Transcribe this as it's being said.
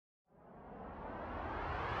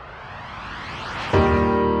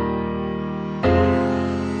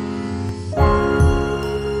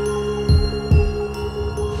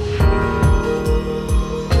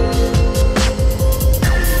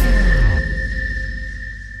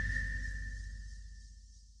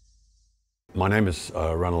My name is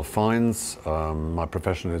Ranulph Fiennes. My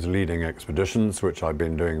profession is leading expeditions, which I've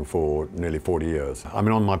been doing for nearly 40 years. I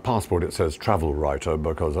mean, on my passport it says travel writer,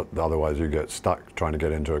 because otherwise you get stuck trying to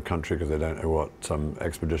get into a country because they don't know what some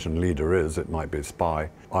expedition leader is. It might be a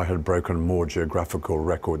spy. I had broken more geographical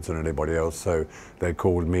records than anybody else, so they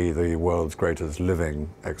called me the world's greatest living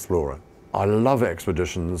explorer. I love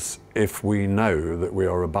expeditions if we know that we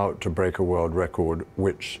are about to break a world record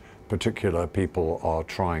which particular people are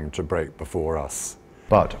trying to break before us.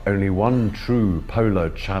 But only one true polar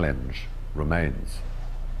challenge remains: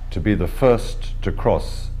 to be the first to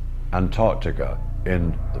cross Antarctica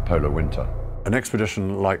in the polar winter. An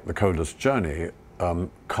expedition like the Coldest Journey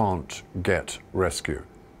can't get rescue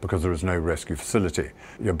because there is no rescue facility.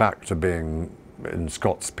 You're back to being in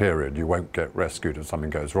Scott's period. You won't get rescued if something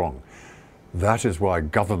goes wrong. That is why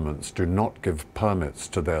governments do not give permits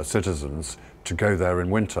to their citizens to go there in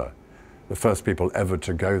winter. The first people ever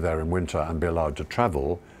to go there in winter and be allowed to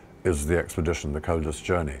travel is the expedition, the Coldest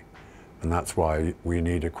Journey. And that's why we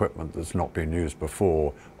need equipment that's not been used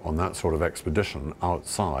before on that sort of expedition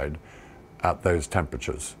outside at those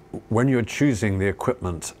temperatures. When you're choosing the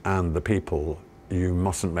equipment and the people, you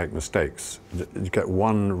mustn't make mistakes. You get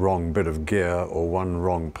one wrong bit of gear or one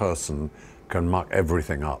wrong person can muck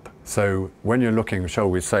everything up. So when you're looking, shall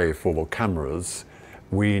we say, for cameras,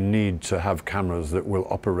 we need to have cameras that will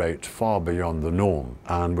operate far beyond the norm.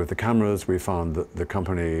 And with the cameras, we found that the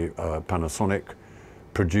company Panasonic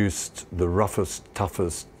produced the roughest,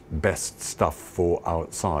 toughest, best stuff for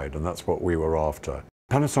outside, and that's what we were after.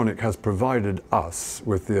 Panasonic has provided us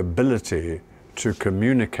with the ability to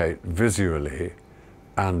communicate visually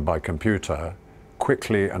and by computer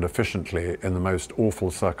quickly and efficiently in the most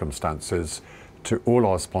awful circumstances to all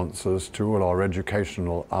our sponsors, to all our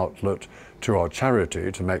educational outlet, to our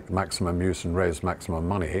charity to make maximum use and raise maximum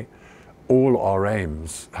money. All our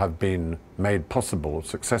aims have been made possible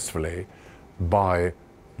successfully by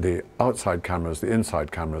the outside cameras, the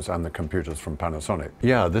inside cameras, and the computers from Panasonic.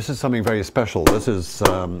 Yeah, this is something very special. This is,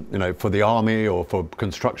 you know, for the army or for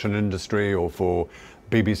construction industry or for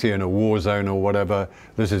BBC in a war zone or whatever.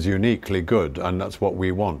 This is uniquely good, and that's what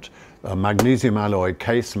we want. A magnesium alloy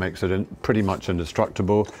case makes it pretty much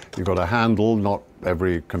indestructible. You've got a handle, not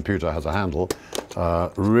every computer has a handle.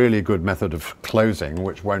 Really good method of closing,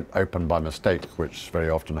 which won't open by mistake, which very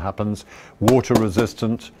often happens. Water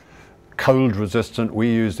resistant, cold resistant. We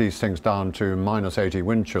use these things down to -80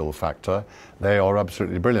 wind chill factor. They are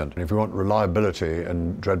absolutely brilliant. And if you want reliability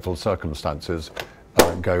in dreadful circumstances,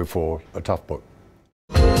 go for a tough book.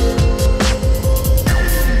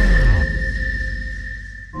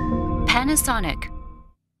 Panasonic.